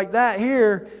here like that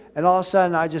here. And all of a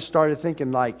sudden, I just started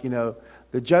thinking, like,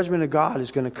 the judgment of God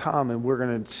is going to come, and we're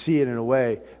going to see it in a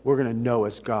way. We're going to know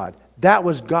it's God. That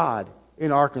was God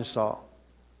in Arkansas.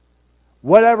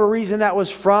 Whatever reason that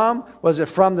was it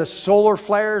from the solar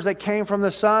flares that came from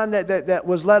the sun that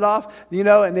was let off,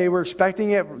 and they were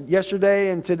expecting it yesterday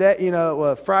and today,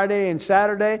 Friday and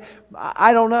Saturday?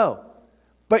 I don't know.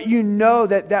 But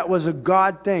that was a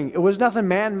God thing. It was nothing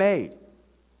man-made.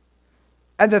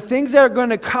 And the things that are going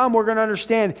to come, we're going to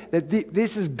understand that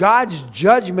this is God's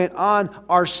judgment on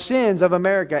our sins of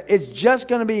America. It's just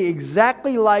going to be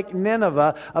exactly like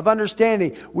Nineveh of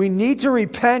understanding. We need to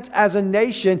repent as a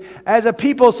nation, as a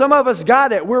people. Some of us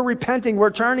got it. We're repenting. We're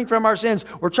turning from our sins.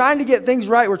 We're trying to get things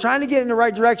right. We're trying to get in the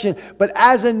right direction. But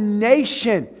as a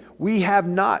nation, we have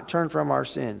not turned from our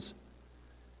sins.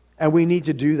 And we need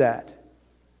to do that.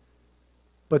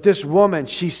 But this woman,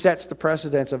 she sets the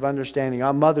precedence of understanding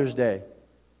on Mother's Day.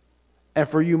 And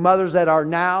for you mothers that are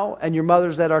now and your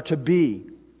mothers that are to be,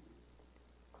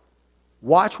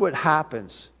 watch what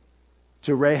happens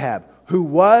to Rahab, who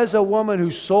was a woman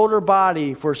who sold her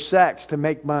body for sex to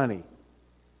make money.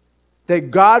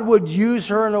 That God would use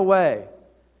her in a way.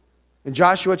 In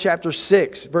Joshua chapter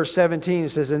 6, verse 17,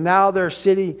 it says, And now their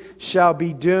city shall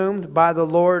be doomed by the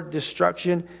Lord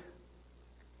destruction,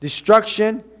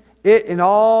 it and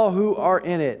all who are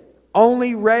in it.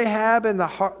 Only Rahab and the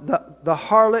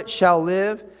harlot shall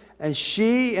live, and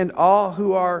she and all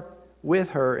who are with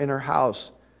her in her house,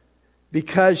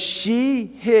 because she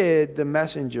hid the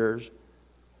messengers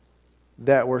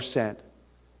that were sent.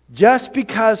 Just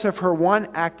because of her one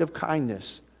act of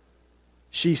kindness,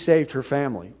 she saved her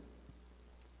family.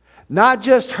 Not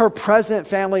just her present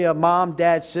family of mom,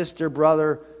 dad, sister,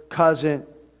 brother, cousin,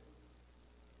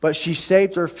 but she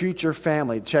saved her future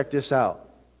family. Check this out.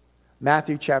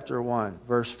 Matthew chapter 1,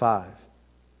 verse 5.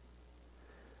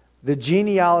 The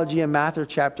genealogy in Matthew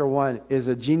chapter 1 is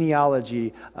a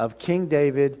genealogy of King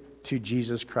David to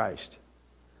Jesus Christ.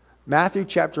 Matthew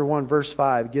chapter 1, verse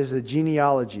 5 gives the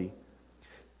genealogy.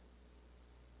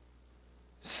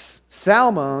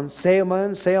 Salmon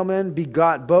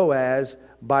begot Boaz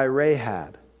by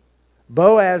Rahab.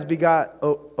 Boaz begot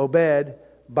Obed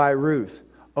by Ruth.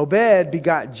 Obed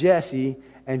begot Jesse,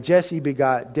 and Jesse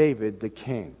begot David the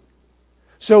king.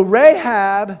 So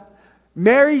Rahab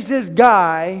marries this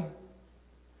guy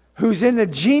who's in the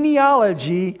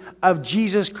genealogy of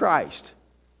Jesus Christ.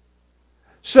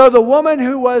 So the woman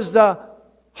who was the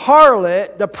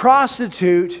harlot, the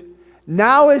prostitute,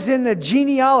 now is in the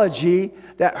genealogy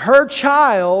that her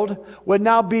child would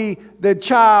now be the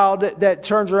child that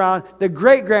turns around, the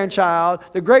great-grandchild,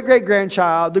 the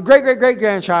great-great-grandchild, the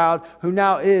great-great-great-grandchild, who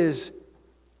now is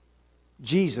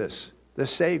Jesus, the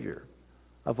Savior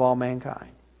of all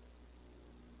mankind.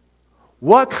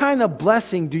 What kind of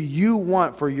blessing do you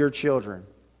want for your children?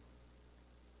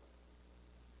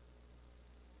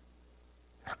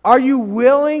 Are you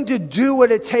willing to do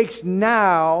what it takes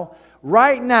now,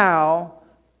 right now,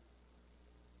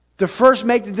 to first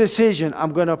make the decision,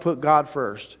 I'm going to put God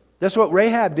first? That's what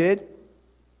Rahab did.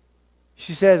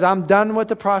 She says, I'm done with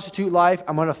the prostitute life.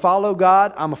 I'm going to follow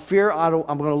God. I'm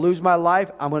going to lose my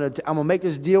life. I'm going to make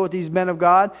this deal with these men of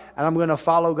God, and I'm going to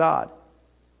follow God.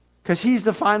 Because He's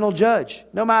the final judge,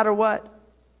 no matter what.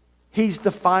 He's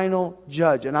the final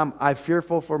judge, and I'm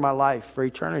fearful for my life, for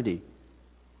eternity.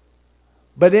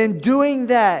 But in doing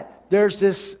that, there's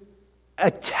this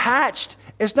attached,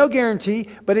 it's no guarantee,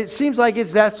 but it seems like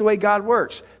that's the way God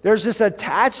works. There's this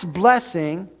attached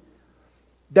blessing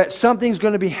that something's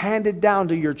going to be handed down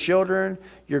to your children,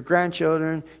 your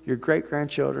grandchildren, your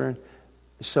great-grandchildren,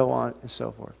 so on and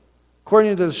so forth.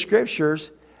 According to the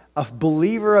Scriptures, a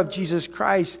believer of Jesus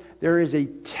Christ, there is a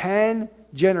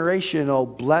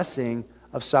 10-generational blessing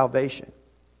of salvation.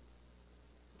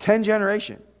 10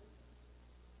 generation.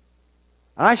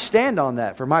 And I stand on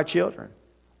that for my children.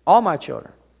 All my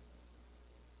children.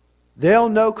 They'll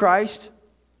know Christ.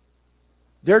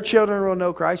 Their children will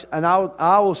know Christ, and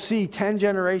I will see 10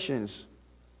 generations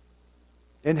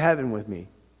in heaven with me.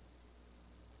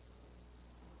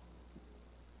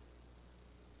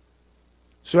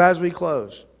 So as we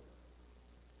close,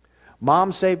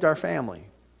 Mom saved our family.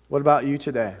 What about you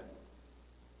today?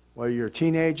 Whether you're a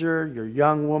teenager, you're a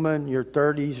young woman, your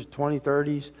 30s, 20s,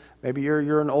 30s, maybe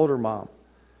you're an older mom.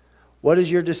 What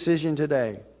is your decision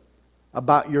today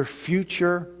about your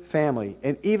future family?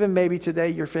 And even maybe today,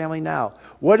 your family now.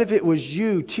 What if it was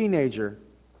you, teenager?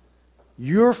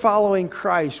 Your following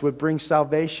Christ would bring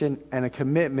salvation and a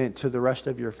commitment to the rest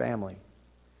of your family.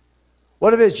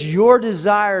 What if it's your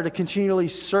desire to continually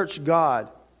search God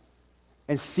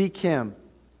and seek Him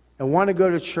and want to go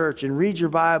to church and read your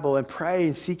Bible and pray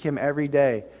and seek Him every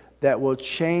day, that will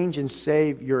change and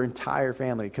save your entire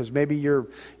family? Because maybe your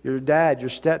dad, your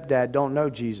stepdad don't know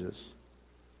Jesus.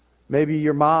 Maybe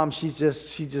your mom, she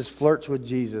just flirts with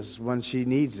Jesus when she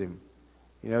needs Him.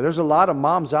 You know, there's a lot of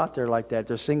moms out there like that.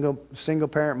 They're single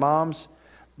parent moms.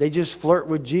 They just flirt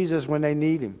with Jesus when they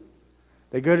need Him.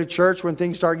 They go to church when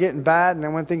things start getting bad, and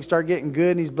then when things start getting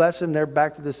good and He's blessing them, they're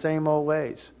back to the same old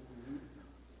ways.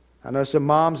 I know some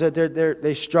moms that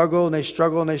they struggle and they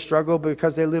struggle and they struggle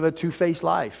because they live a two-faced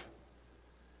life.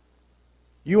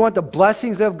 You want the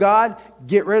blessings of God?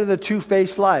 Get rid of the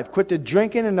two-faced life. Quit the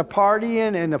drinking and the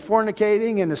partying and the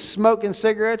fornicating and the smoking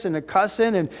cigarettes and the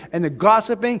cussing and the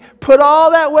gossiping. Put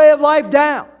all that way of life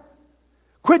down.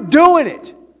 Quit doing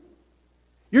it.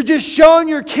 You're just showing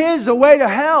your kids the way to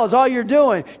hell is all you're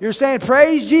doing. You're saying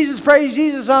praise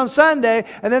Jesus on Sunday,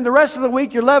 and then the rest of the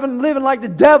week you're living like the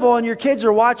devil, and your kids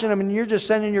are watching them, and you're just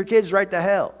sending your kids right to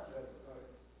hell.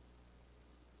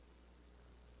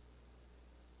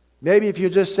 Maybe if you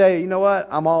just say, you know what,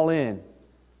 I'm all in. And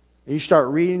you start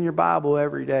reading your Bible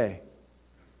every day.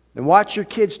 And watch your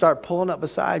kids start pulling up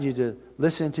beside you to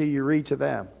listen to you read to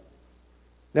them.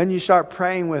 Then you start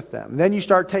praying with them. Then you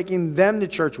start taking them to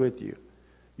church with you.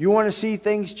 You want to see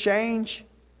things change?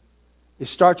 It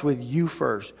starts with you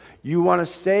first. You want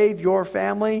to save your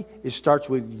family? It starts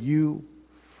with you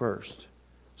first.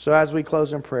 So as we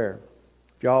close in prayer,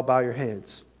 if you all bow your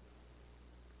heads.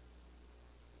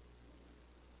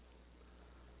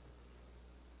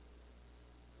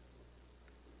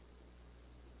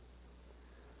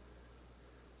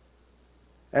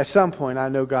 At some point, I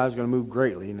know God's going to move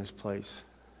greatly in this place.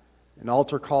 And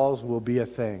altar calls will be a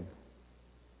thing.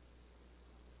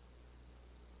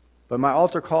 But my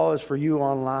altar call is for you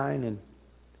online and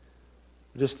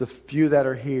just the few that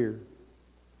are here.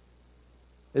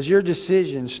 As your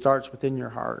decision starts within your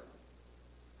heart.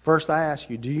 First, I ask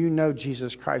you, do you know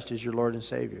Jesus Christ as your Lord and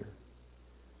Savior?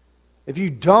 If you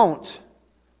don't,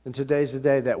 then today's the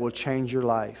day that will change your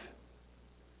life.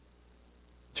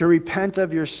 To repent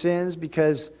of your sins,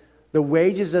 because the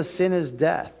wages of sin is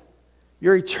death.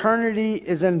 Your eternity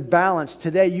is in balance.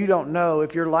 Today, you don't know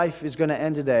if your life is going to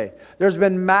end today. There's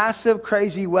been massive,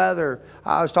 crazy weather.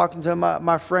 I was talking to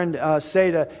my friend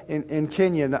Seda in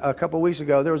Kenya a couple of weeks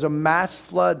ago. There was a mass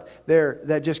flood there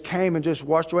that just came and just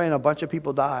washed away, and a bunch of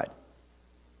people died.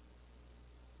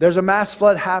 There's a mass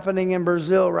flood happening in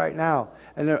Brazil right now,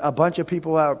 and a bunch of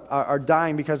people are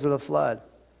dying because of the flood.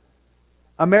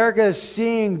 America is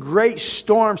seeing great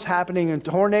storms happening and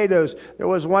tornadoes. There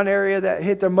was one area that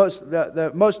hit the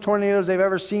most tornadoes they've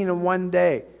ever seen in one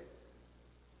day.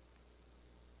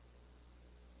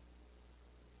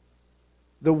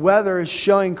 The weather is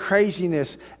showing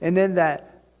craziness, and in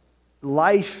that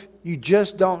life you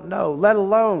just don't know, let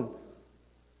alone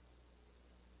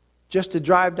just to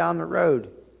drive down the road.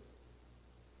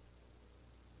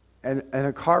 And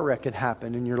a car wreck can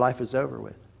happen and your life is over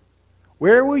with.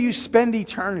 Where will you spend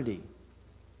eternity?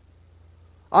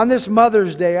 On this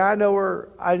Mother's Day, I know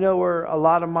where a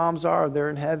lot of moms are. They're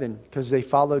in heaven because they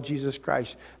follow Jesus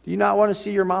Christ. Do you not want to see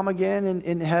your mom again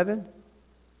in heaven?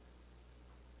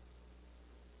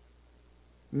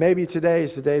 Maybe today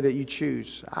is the day that you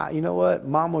choose. You know what?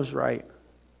 Mom was right.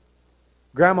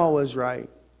 Grandma was right.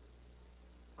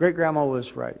 Great-grandma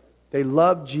was right. They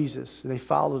loved Jesus and they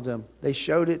followed Him. They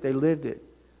showed it. They lived it.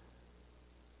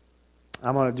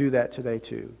 I'm going to do that today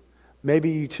too.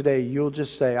 Maybe today you'll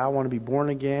just say, I want to be born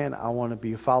again. I want to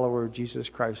be a follower of Jesus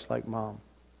Christ like Mom.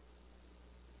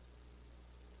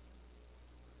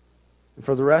 And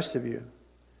for the rest of you,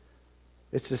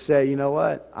 it's to say, you know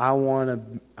what? I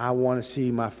want to see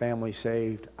my family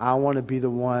saved. I want to be the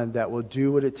one that will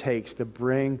do what it takes to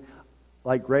bring,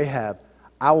 like Rahab,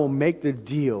 I will make the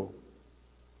deal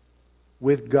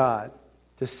with God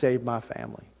to save my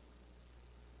family.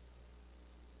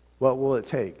 What will it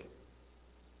take?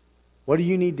 What do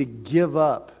you need to give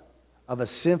up of a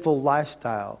sinful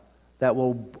lifestyle that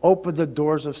will open the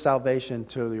doors of salvation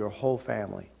to your whole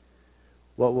family.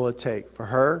 What will it take? For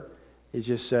her, it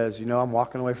just says, you know, I'm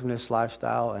walking away from this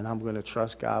lifestyle and I'm going to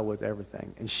trust God with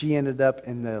everything. And she ended up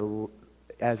in the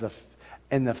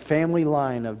family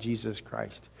line of Jesus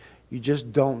Christ. You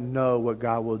just don't know what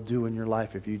God will do in your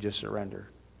life if you just surrender.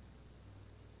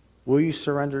 Will you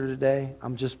surrender today?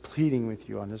 I'm just pleading with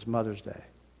you on this Mother's Day.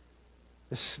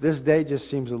 This day just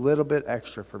seems a little bit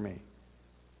extra for me.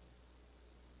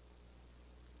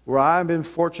 Where I've been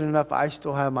fortunate enough, I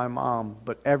still have my mom,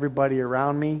 but everybody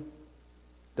around me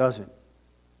doesn't.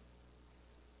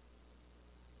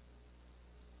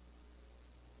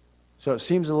 So it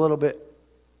seems a little bit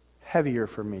heavier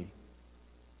for me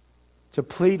to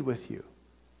plead with you.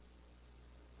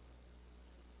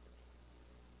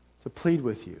 To plead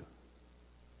with you.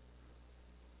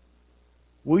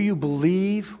 Will you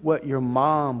believe what your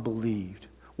mom believed?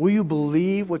 Will you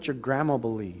believe what your grandma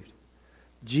believed?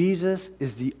 Jesus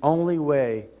is the only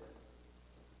way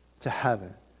to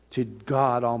heaven, to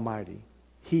God Almighty.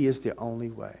 He is the only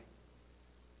way.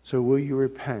 So will you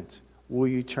repent? Will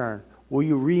you turn? Will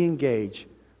you re-engage?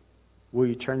 Will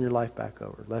you turn your life back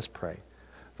over? Let's pray.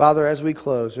 Father, as we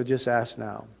close, I just ask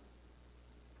now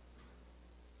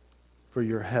for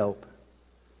your help.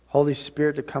 Holy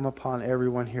Spirit, to come upon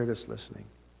everyone here that's listening.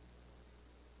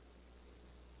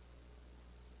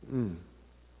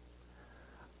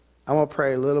 I want to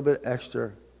pray a little bit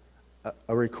extra,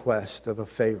 a request of a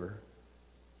favor.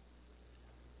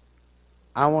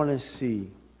 I want to see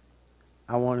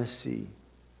a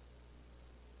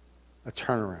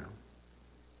turnaround.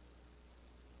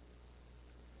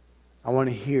 I want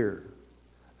to hear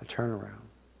a turnaround.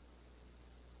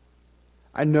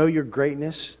 I know your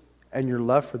greatness and your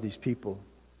love for these people.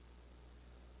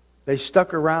 They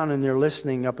stuck around and they're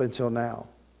listening up until now.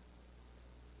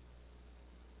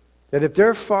 That if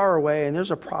they're far away and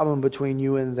there's a problem between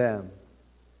you and them,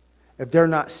 if they're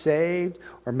not saved,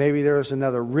 or maybe there's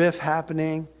another rift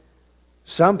happening,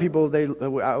 some people,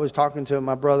 I was talking to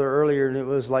my brother earlier, and it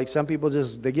was like some people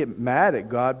they get mad at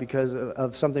God because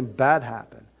of something bad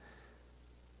happened.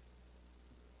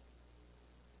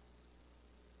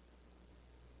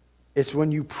 It's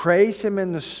when you praise Him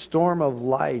in the storm of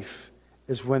life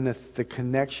is when the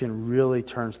connection really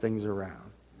turns things around.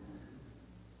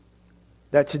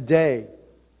 That today,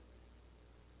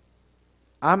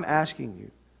 I'm asking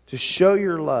you to show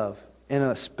your love in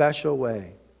a special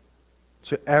way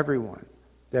to everyone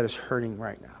that is hurting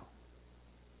right now.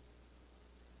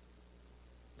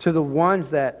 To the ones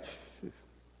that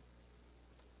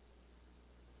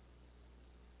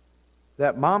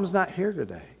mom's not here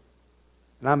today,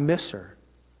 and I miss her.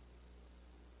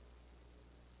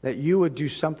 That you would do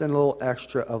something a little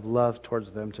extra of love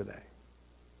towards them today.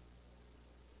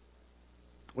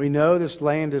 We know this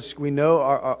land is, we know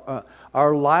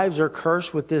our lives are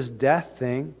cursed with this death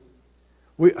thing.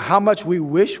 How much we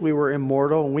wish we were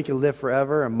immortal and we could live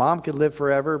forever and Mom could live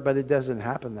forever, but it doesn't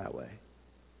happen that way.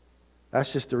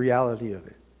 That's just the reality of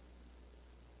it.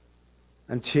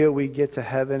 Until we get to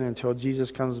heaven, until Jesus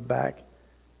comes back,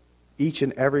 each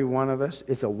and every one of us,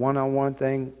 it's a one-on-one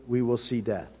thing, we will see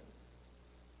death.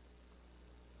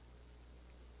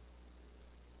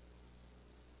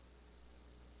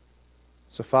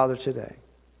 So, Father, today,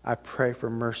 I pray for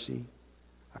mercy.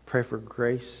 I pray for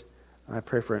grace. And I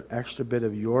pray for an extra bit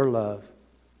of your love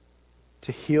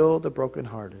to heal the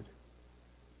brokenhearted,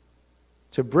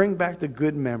 to bring back the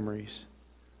good memories,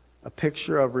 a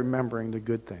picture of remembering the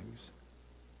good things.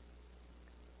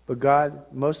 But God,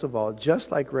 most of all,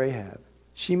 just like Rahab,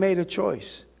 she made a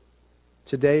choice.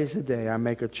 Today is the day I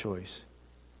make a choice.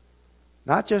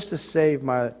 Not just to save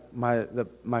my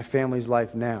family's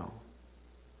life now,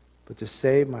 but to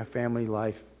save my family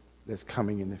life that's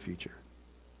coming in the future.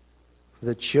 For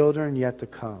the children yet to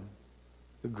come,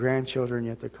 the grandchildren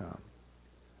yet to come,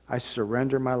 I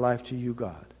surrender my life to you,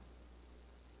 God.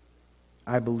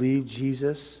 I believe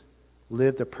Jesus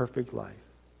lived a perfect life.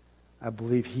 I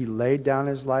believe He laid down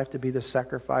His life to be the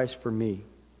sacrifice for me,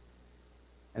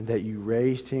 and that you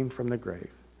raised Him from the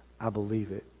grave. I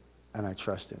believe it, and I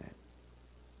trust in it.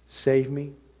 Save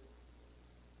me.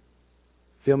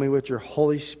 Fill me with your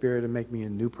Holy Spirit and make me a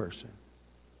new person.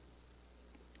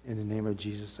 In the name of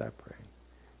Jesus, I pray.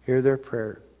 Hear their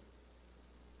prayer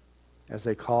as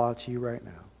they call out to you right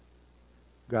now.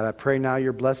 God, I pray now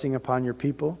your blessing upon your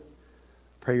people.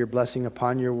 Pray your blessing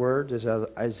upon your word, as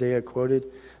Isaiah quoted,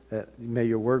 that may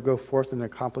your word go forth and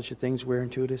accomplish the things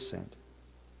whereunto it is sent.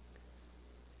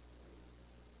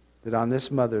 That on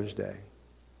this Mother's Day,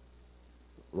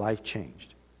 life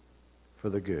changed for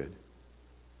the good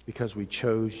because we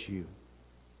chose you.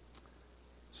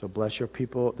 So bless your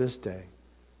people this day.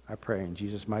 I pray in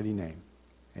Jesus' mighty name.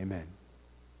 Amen.